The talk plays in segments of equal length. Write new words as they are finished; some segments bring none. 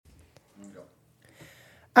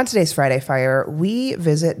On today's Friday Fire, we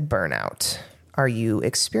visit burnout. Are you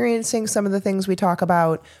experiencing some of the things we talk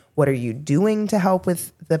about? What are you doing to help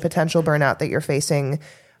with the potential burnout that you're facing?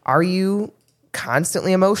 Are you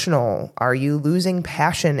constantly emotional? Are you losing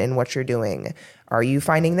passion in what you're doing? Are you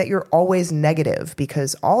finding that you're always negative?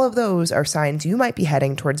 Because all of those are signs you might be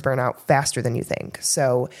heading towards burnout faster than you think.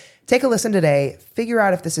 So take a listen today, figure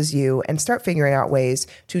out if this is you, and start figuring out ways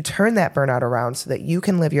to turn that burnout around so that you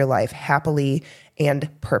can live your life happily and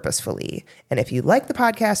purposefully. And if you like the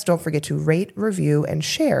podcast, don't forget to rate, review, and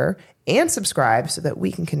share and subscribe so that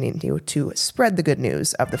we can continue to spread the good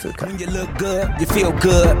news of the food cook. When you look good, you feel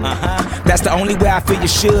good. That's the only way I feel you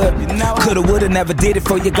should. Coulda, woulda, never did it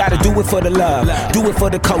for you. Gotta do it for the love. Do it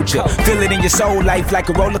for the culture. Feel it in your soul. Life like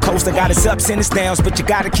a roller coaster. Got its ups and its downs, but you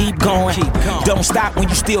gotta keep going. Don't stop when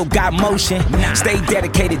you still got motion. Stay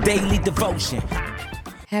dedicated, daily devotion.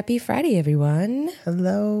 Happy Friday, everyone.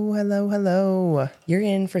 Hello, hello, hello. You're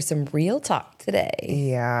in for some real talk today.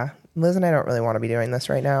 Yeah. Liz and I don't really want to be doing this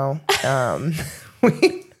right now.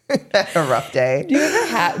 We had a rough day. Do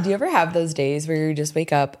you ever have those days where you just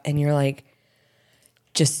wake up and you're like,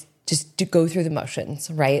 just to go through the motions,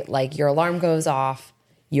 right? Like your alarm goes off.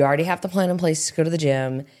 You already have the plan in place to go to the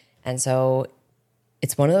gym. And so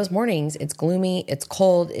it's one of those mornings. It's gloomy. It's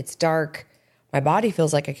cold. It's dark. My body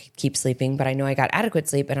feels like I could keep sleeping, but I know I got adequate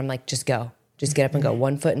sleep. And I'm like, just go. Just get up and go.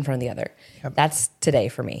 One foot in front of the other. Yep. That's today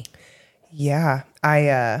for me. Yeah.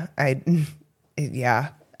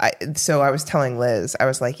 So I was telling Liz, I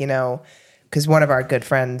was like, because one of our good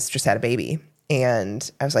friends just had a baby. And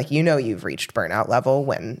I was like, you've reached burnout level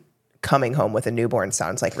when coming home with a newborn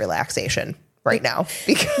sounds like relaxation right now.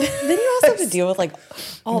 Because then you also have to deal with like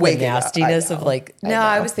all the nastiness of like,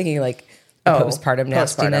 I was thinking like postpartum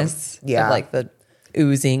nastiness. Yeah. Of like the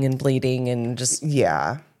oozing and bleeding and just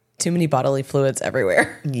too many bodily fluids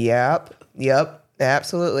everywhere. Yep.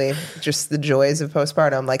 Absolutely. Just the joys of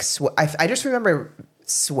postpartum. Like I just remember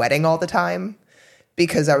sweating all the time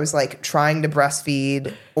because I was like trying to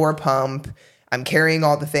breastfeed or pump. I'm carrying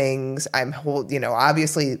all the things. I'm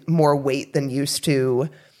obviously more weight than used to.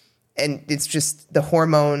 And it's just the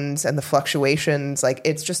hormones and the fluctuations. Like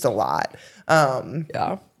it's just a lot.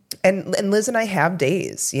 And Liz and I have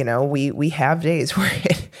days, we have days where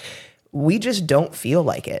we just don't feel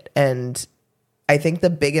like it. And I think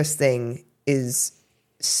the biggest thing is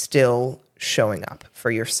still showing up for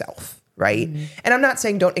yourself, right? Mm-hmm. And I'm not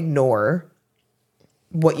saying don't ignore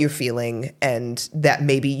what you're feeling and that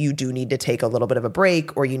maybe you do need to take a little bit of a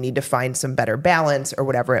break or you need to find some better balance or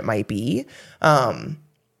whatever it might be.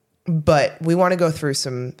 But we want to go through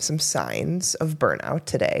some signs of burnout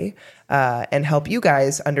today and help you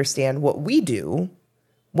guys understand what we do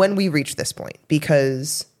when we reach this point,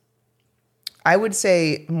 because I would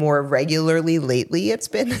say more regularly lately it's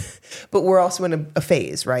been, but we're also in a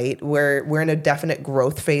phase, right? We're in a definite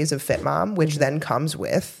growth phase of Fit Mom, which then comes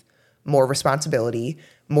with more responsibility,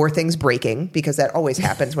 more things breaking, because that always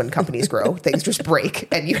happens when companies grow. Things just break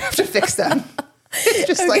and you have to fix them. It's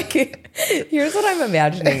just here's what I'm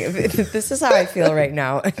imagining. This is how I feel right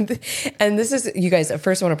now. And this is, you guys,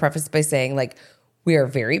 first I want to preface by saying like, we are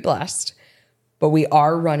very blessed. But we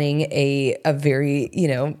are running a very,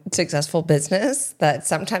 successful business that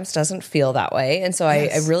sometimes doesn't feel that way. And so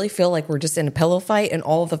yes. I really feel like we're just in a pillow fight and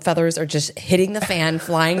all of the feathers are just hitting the fan,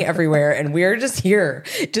 flying everywhere. And we're just here,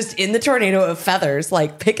 just in the tornado of feathers,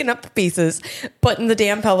 like picking up the pieces, putting the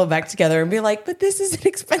damn pillow back together and be like, but this is an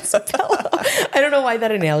expensive pillow. I don't know why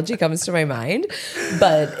that analogy comes to my mind,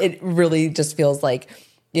 but it really just feels like,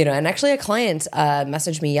 and actually a client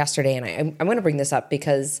messaged me yesterday, and I'm going to bring this up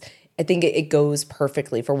because I think it goes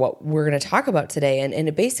perfectly for what we're going to talk about today. And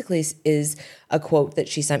it basically is a quote that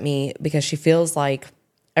she sent me because she feels like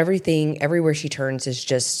everywhere she turns is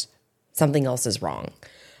just something else is wrong.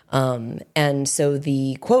 And so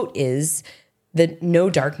the quote is that no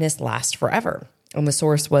darkness lasts forever. And the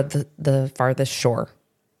source was the farthest shore.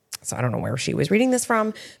 So I don't know where she was reading this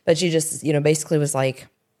from, but she just, basically was like,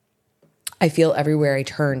 I feel everywhere I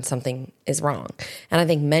turn, something is wrong. And I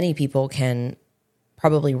think many people can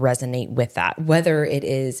probably resonate with that, whether it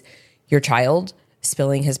is your child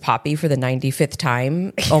spilling his poppy for the 95th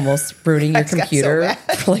time, almost ruining your computer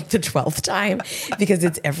for like the 12th time, because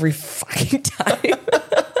it's every fucking time.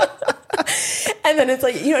 And then it's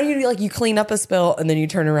like, you clean up a spill and then you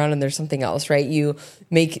turn around and there's something else, right? You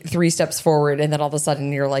make 3 steps forward and then all of a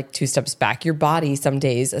sudden you're like 2 steps back. Your body some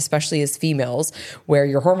days, especially as females, where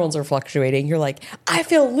your hormones are fluctuating, you're like, I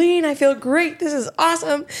feel lean. I feel great. This is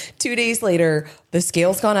awesome. 2 days later, the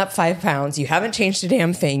scale's gone up 5 pounds. You haven't changed a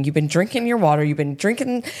damn thing. You've been drinking your water. You've been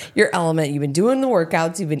drinking your element. You've been doing the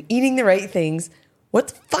workouts. You've been eating the right things. what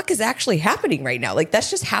the fuck is actually happening right now? Like, that's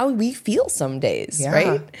just how we feel some days, Yeah.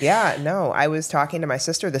 right? Yeah, no. I was talking to my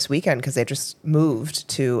sister this weekend because they just moved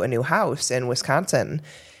to a new house in Wisconsin.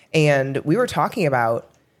 And we were talking about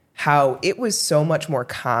how it was so much more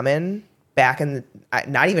common back in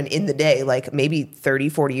not even in the day, like maybe 30,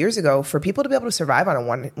 40 years ago, for people to be able to survive on a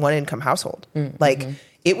one income household. Like,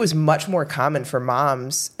 it was much more common for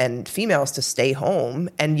moms and females to stay home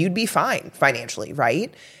and you'd be fine financially,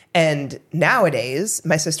 right? And nowadays,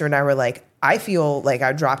 my sister and I were like, I feel like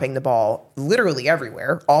I'm dropping the ball literally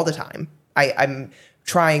everywhere all the time. I'm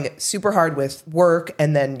trying super hard with work,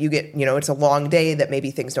 and then you get, it's a long day that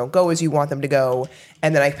maybe things don't go as you want them to go.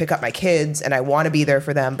 And then I pick up my kids and I want to be there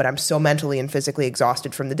for them, but I'm so mentally and physically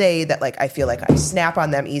exhausted from the day that like I feel like I snap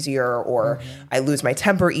on them easier, or I lose my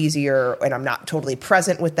temper easier, and I'm not totally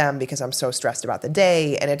present with them because I'm so stressed about the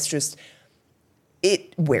day. And it's just,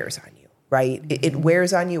 it wears on you. Right? It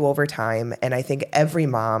wears on you over time. And I think every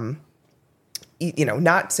mom,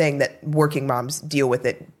 not saying that working moms deal with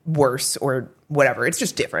it worse or whatever. It's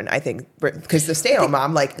just different, I think, because the stay-at-home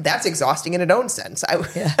mom, like, that's exhausting in its own sense.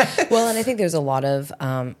 Well, and I think there's a lot of,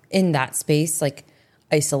 in that space, like,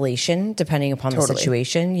 isolation, depending upon the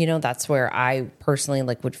situation. That's where I personally,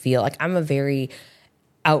 like, would feel like I'm a very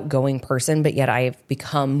outgoing person, but yet I've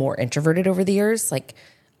become more introverted over the years. Like,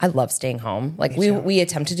 I love staying home. Like, we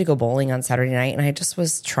attempted to go bowling on Saturday night, and I just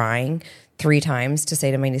was trying 3 times to say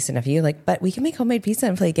to my niece and nephew, like, but we can make homemade pizza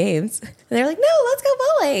and play games. And they're like, no, let's go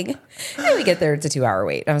bowling. And we get there, it's a 2-hour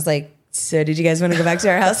wait. And I was like, so did you guys want to go back to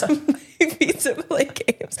our house and make pizza and play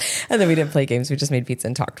games? And then we didn't play games. We just made pizza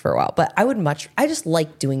and talked for a while. But I just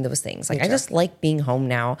like doing those things. Like, I just like being home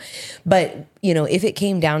now. But, if it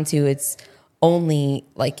came down to it's only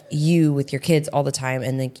like you with your kids all the time,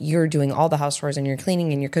 and like you're doing all the house chores and you're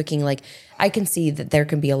cleaning and you're cooking, like, I can see that there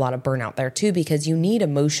can be a lot of burnout there too, because you need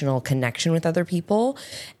emotional connection with other people.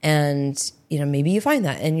 And, maybe you find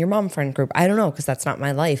that in your mom friend group. I don't know, because that's not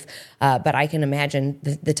my life. But I can imagine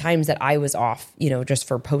the times that I was off, just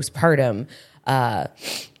for postpartum,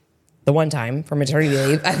 the one time for maternity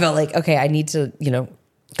leave, I felt like, okay, I need to,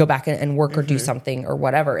 go back and work or do something or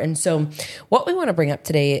whatever. And so what we want to bring up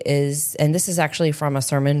today is, and this is actually from a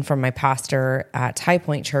sermon from my pastor at High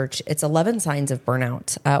Point Church. It's 11 signs of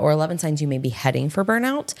burnout, or 11 signs you may be heading for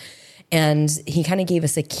burnout. And he kind of gave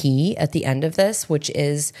us a key at the end of this, which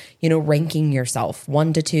is, ranking yourself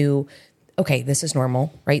 1 to 2. Okay, this is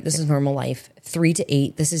normal, right? This is normal life. 3 to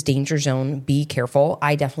 8, this is danger zone. Be careful.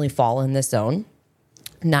 I definitely fall in this zone.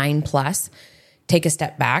 9+. Take a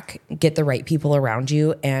step back, get the right people around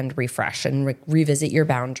you, and refresh and revisit your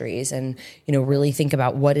boundaries, and really think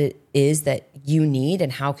about what it is that you need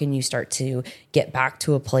and how can you start to get back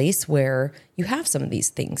to a place where you have some of these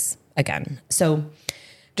things again. So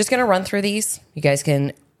just going to run through these. You guys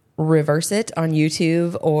can reverse it on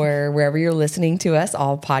YouTube or wherever you're listening to us,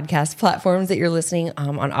 all podcast platforms that you're listening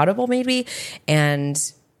on Audible maybe,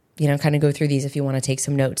 and kind of go through these if you want to take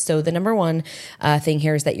some notes. So the number one thing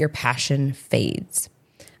here is that your passion fades.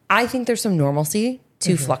 I think there's some normalcy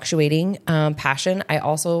to fluctuating passion. I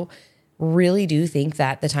also really do think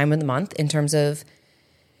that the time of the month in terms of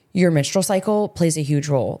your menstrual cycle plays a huge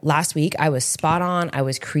role. Last week, I was spot on. I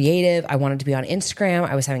was creative. I wanted to be on Instagram.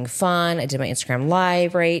 I was having fun. I did my Instagram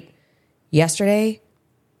live, right? Yesterday,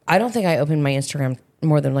 I don't think I opened my Instagram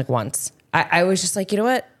more than like once. I was just like, you know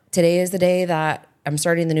what? Today is the day that I'm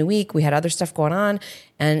starting the new week. We had other stuff going on,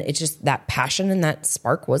 and it's just that passion and that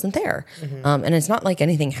spark wasn't there. And it's not like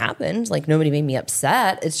anything happened. Like, nobody made me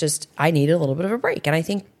upset. It's just I needed a little bit of a break. And I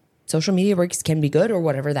think social media breaks can be good, or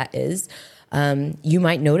whatever that is. You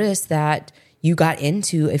might notice that you got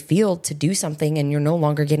into a field to do something and you're no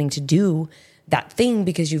longer getting to do that thing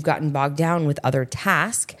because you've gotten bogged down with other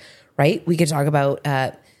tasks, right? We could talk about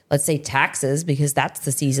let's say taxes, because that's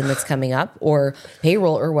the season that's coming up, or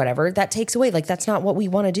payroll or whatever. That takes away. Like, that's not what we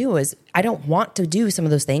want to do. Is I don't want to do some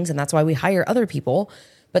of those things, and that's why we hire other people.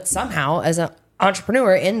 But somehow, as an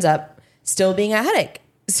entrepreneur, it ends up still being a headache.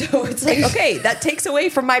 So it's like, okay, that takes away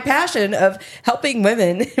from my passion of helping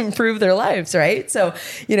women improve their lives, right? So,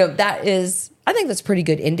 that is, I think that's a pretty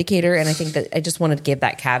good indicator. And I think that I just wanted to give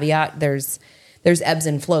that caveat. There's ebbs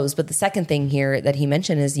and flows. But the second thing here that he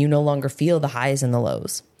mentioned is you no longer feel the highs and the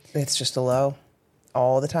lows. It's just a low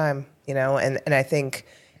all the time, and I think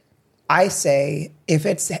I say if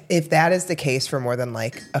that is the case for more than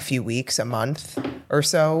like a few weeks, a month or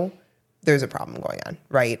so, there's a problem going on,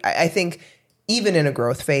 right? I think even in a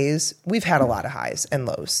growth phase, we've had a lot of highs and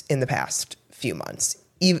lows in the past few months.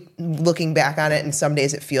 Even looking back on it, and some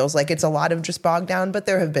days it feels like it's a lot of just bogged down, but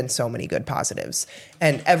there have been so many good positives.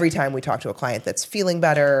 And every time we talk to a client that's feeling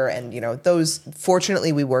better, and those,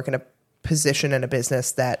 fortunately, we work in a position in a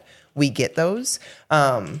business that we get those.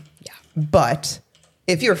 But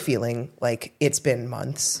if you're feeling like it's been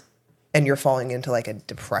months and you're falling into like a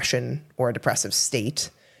depression or a depressive state,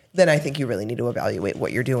 then I think you really need to evaluate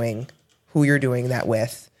what you're doing, who you're doing that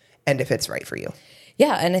with, and if it's right for you.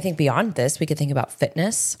 Yeah. And I think beyond this, we could think about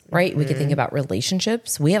fitness, right? We could think about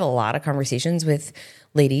relationships. We have a lot of conversations with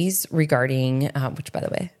ladies regarding, which by the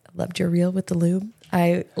way, I loved your reel with the lube.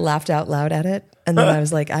 I laughed out loud at it. And then I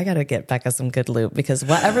was like, I got to get Becca some good lube because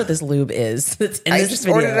whatever this lube is that's in this just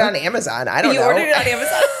video. ordered it on Amazon. I don't know. You ordered it on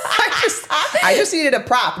Amazon? I just needed a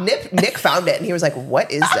prop. Nick found it and he was like,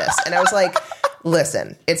 what is this? And I was like,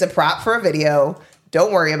 listen, it's a prop for a video.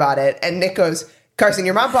 Don't worry about it. And Nick goes, Carson,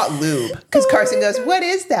 your mom bought lube. Because Carson goes, what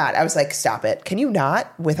is that? I was like, stop it. Can you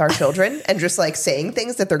not with our children and just like saying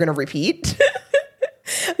things that they're going to repeat?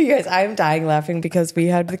 You guys, I'm dying laughing because we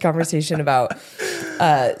had the conversation about,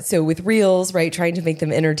 so with reels, right, trying to make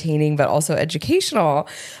them entertaining, but also educational.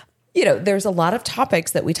 You know, there's a lot of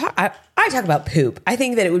topics that we talk. I talk about poop. I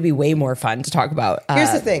think that it would be way more fun to talk about.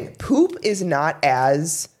 Here's the thing. Poop is not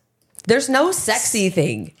as... There's no sexy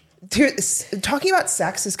thing. Talking about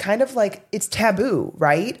sex is kind of like, it's taboo,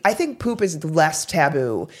 right? I think poop is less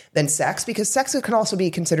taboo than sex because sex can also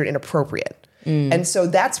be considered inappropriate. And so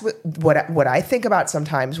that's what I think about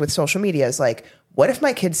sometimes with social media is like, what if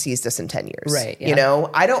my kid sees this in 10 years? Right. Yeah. You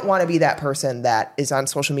know, I don't want to be that person that is on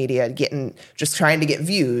social media just trying to get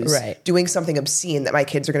views, right, doing something obscene that my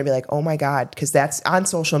kids are going to be like, oh my God, because that's on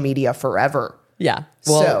social media forever. Yeah.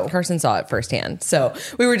 Well, Carson saw it firsthand. So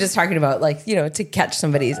we were just talking about like, you know, to catch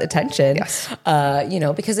somebody's attention, yes, you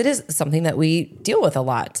know, because it is something that we deal with a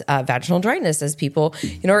lot, vaginal dryness as people,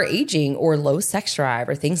 you know, are aging or low sex drive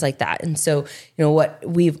or things like that. And so, you know, what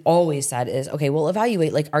we've always said is, okay, we'll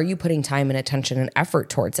evaluate, like, are you putting time and attention and effort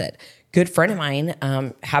towards it? Good friend of mine,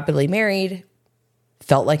 happily married,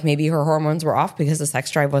 felt like maybe her hormones were off because the sex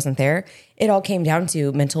drive wasn't there. It all came down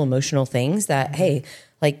to mental, emotional things that, hey,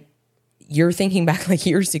 like, you're thinking back like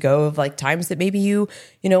years ago of like times that maybe you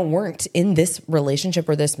know, weren't in this relationship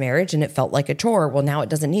or this marriage and it felt like a chore. Well, now it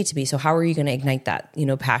doesn't need to be. So how are you going to ignite that, you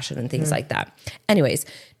know, passion and things like that? Anyways,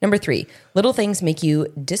 number 3, little things make you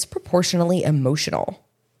disproportionately emotional.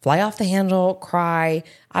 Fly off the handle, cry.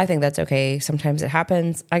 I think that's okay. Sometimes it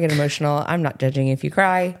happens. I get emotional. I'm not judging if you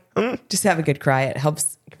cry. Just have a good cry. It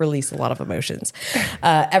helps release a lot of emotions.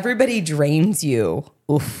 Everybody drains you.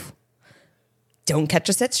 Oof. Don't catch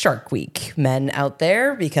us at Shark Week, men out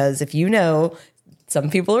there, because if you know, some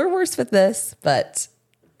people are worse with this, but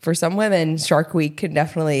for some women, Shark Week can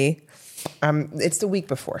definitely... it's the week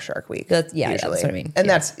before Shark Week. That's what I mean. And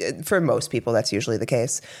that's, for most people, that's usually the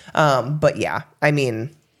case. But yeah, I mean,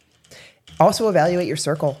 also evaluate your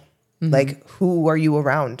circle. Mm-hmm. Like, who are you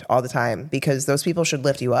around all the time? Because those people should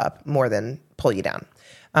lift you up more than pull you down.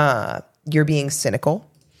 You're being cynical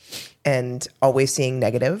and always seeing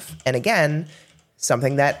negative. And again,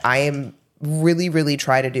 something that I am really, really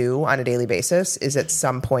try to do on a daily basis is at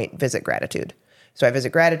some point visit gratitude. So I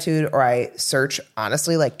visit gratitude or I search,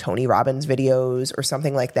 honestly, like Tony Robbins videos or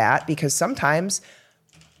something like that, because sometimes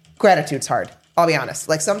gratitude's hard. I'll be honest.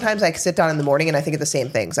 Like sometimes I sit down in the morning and I think of the same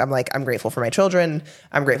things. I'm like, I'm grateful for my children.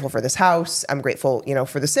 I'm grateful for this house. I'm grateful, you know,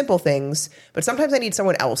 for the simple things. But sometimes I need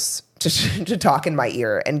someone else to talk in my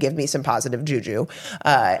ear and give me some positive juju.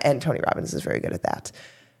 And Tony Robbins is very good at that.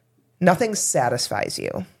 Nothing satisfies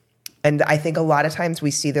you. And I think a lot of times we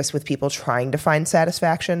see this with people trying to find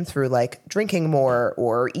satisfaction through like drinking more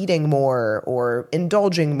or eating more or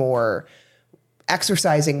indulging more,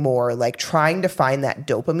 exercising more, like trying to find that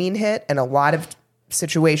dopamine hit. And a lot of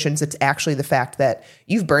situations, it's actually the fact that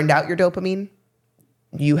you've burned out your dopamine.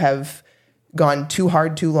 You have gone too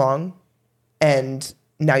hard, too long, and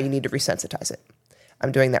now you need to resensitize it.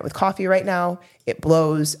 I'm doing that with coffee right now. It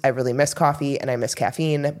blows. I really miss coffee and I miss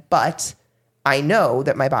caffeine, but I know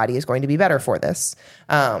that my body is going to be better for this.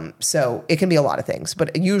 So it can be a lot of things,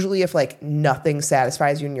 but usually if like nothing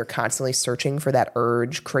satisfies you and you're constantly searching for that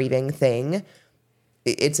urge, craving thing,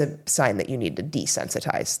 it's a sign that you need to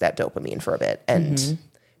desensitize that dopamine for a bit and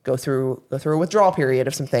go through a withdrawal period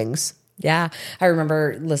of some things. Yeah. I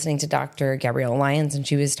remember listening to Dr. Gabrielle Lyons and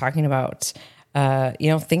she was talking about,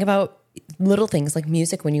 think about little things like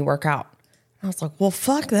music when you work out. I was like, well,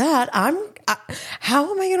 fuck that.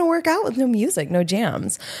 How am I going to work out with no music, no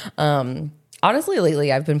jams? Honestly,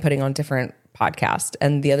 lately I've been putting on different podcasts,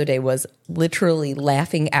 and the other day was literally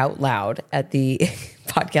laughing out loud at the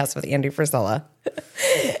podcast with Andy Frisella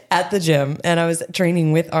at the gym. And I was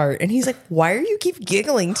training with Art, and he's like, why are you keep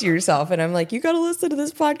giggling to yourself? And I'm like, you got to listen to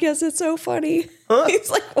this podcast. It's so funny.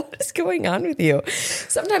 He's like, what is going on with you?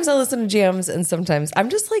 Sometimes I listen to jams, and sometimes I'm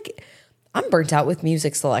just like, I'm burnt out with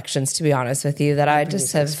music selections, to be honest with you, that I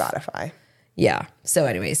just have Spotify. Yeah. So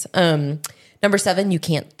anyways, number 7, you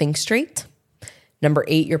can't think straight. Number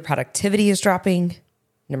 8, your productivity is dropping.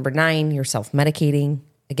 Number 9, you're self-medicating.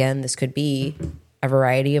 Again, this could be a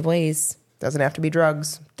variety of ways. Doesn't have to be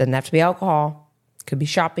drugs. Doesn't have to be alcohol. Could be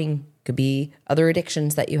shopping. Could be other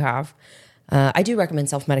addictions that you have. I do recommend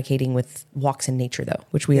self-medicating with walks in nature, though,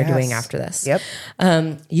 which we are doing after this. Yep.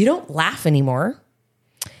 You don't laugh anymore.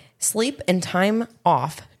 Sleep and time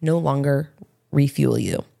off no longer refuel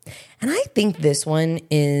you. And I think this one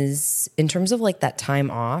is, in terms of like that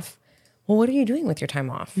time off, well, what are you doing with your time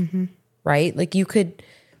off? Mm-hmm. Right? Like you could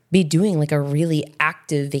be doing like a really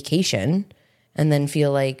active vacation and then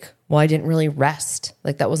feel like, well, I didn't really rest.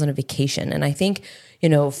 Like that wasn't a vacation. And I think,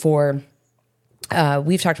 for,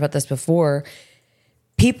 we've talked about this before,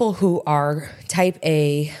 people who are type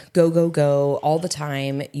A, go, go, go all the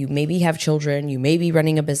time, you maybe have children, you may be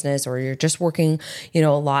running a business, or you're just working, a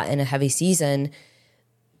lot in a heavy season.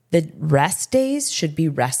 The rest days should be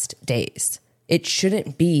rest days. It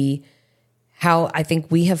shouldn't be how I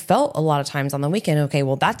think we have felt a lot of times on the weekend. Okay,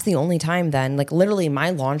 well, that's the only time then. Like literally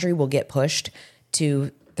my laundry will get pushed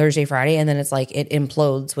to Thursday, Friday, and then it's like it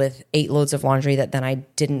implodes with 8 loads of laundry that then I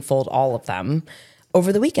didn't fold all of them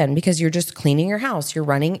over the weekend because you're just cleaning your house, you're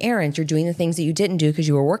running errands, you're doing the things that you didn't do because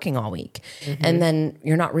you were working all week. Mm-hmm. And then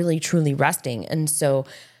you're not really truly resting. And so,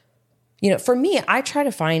 for me, I try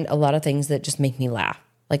to find a lot of things that just make me laugh.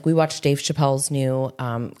 Like we watched Dave Chappelle's new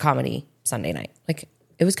comedy Sunday night. Like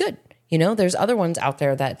it was good. There's other ones out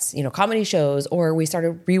there that's, comedy shows, or we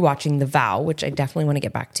started rewatching The Vow, which I definitely want to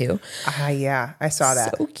get back to. Yeah, I saw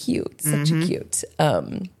that. So cute. Such a cute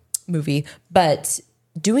movie. But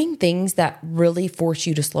doing things that really force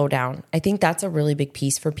you to slow down. I think that's a really big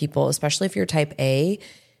piece for people, especially if you're type A.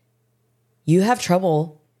 You have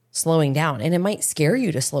trouble slowing down, and it might scare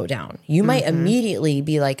you to slow down. You might immediately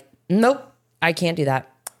be like, nope, I can't do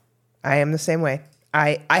that. I am the same way.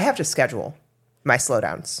 I have to schedule my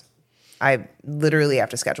slowdowns. I literally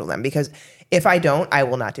have to schedule them because if I don't, I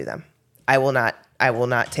will not do them. I will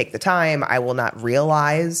not take the time. I will not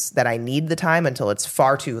realize that I need the time until it's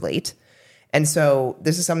far too late. And so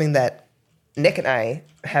this is something that Nick and I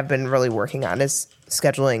have been really working on, is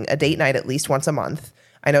scheduling a date night at least once a month.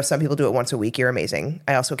 I know some people do it once a week. You're amazing.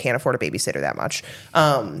 I also can't afford a babysitter that much.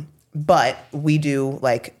 But we do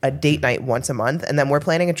like a date night once a month, and then we're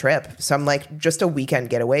planning a trip. Some like just a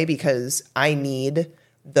weekend getaway because I need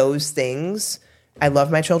those things. I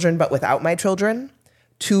love my children, but without my children,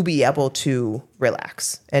 to be able to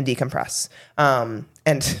relax and decompress. And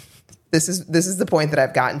this is the point that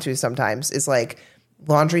I've gotten to sometimes is like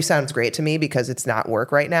laundry sounds great to me because it's not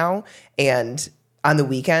work right now. And on the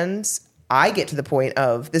weekends, I get to the point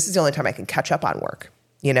of this is the only time I can catch up on work,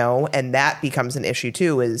 and that becomes an issue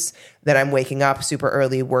too, is that I'm waking up super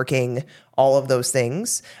early, working all of those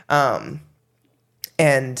things.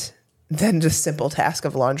 And then just simple task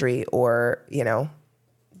of laundry or,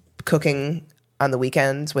 cooking on the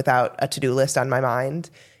weekends without a to-do list on my mind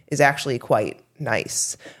is actually quite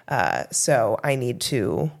nice. So I need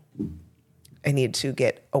to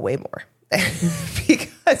get away more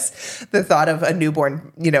because the thought of a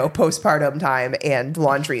newborn, postpartum time and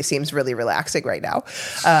laundry seems really relaxing right now.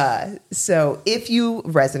 So if you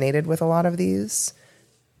resonated with a lot of these,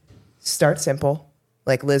 start simple.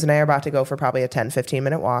 Like Liz and I are about to go for probably a 10,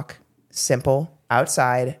 15-minute walk. Simple,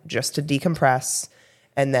 outside, just to decompress.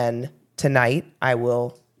 And then tonight, I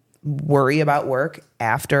will worry about work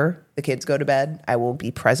after the kids go to bed. I will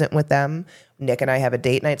be present with them. Nick and I have a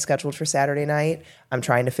date night scheduled for Saturday night. I'm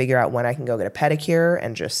trying to figure out when I can go get a pedicure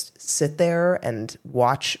and just sit there and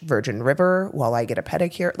watch Virgin River while I get a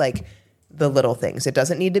pedicure. Like the little things. It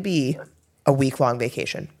doesn't need to be a week-long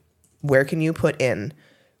vacation. Where can you put in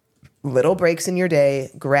little breaks in your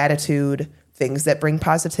day, gratitude, things that bring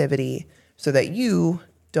positivity so that you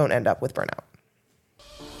don't end up with burnout?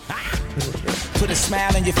 Put a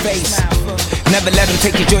smile on your face. Never let them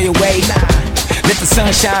take your joy away. Let the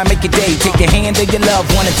sunshine make your day. Take your hand of your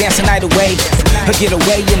loved one and dance the night away. Or get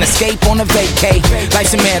away and escape on a vacay.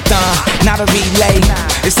 Life's a marathon, not a relay.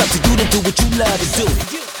 It's up to you to do what you love to do.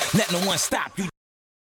 Let no one stop you.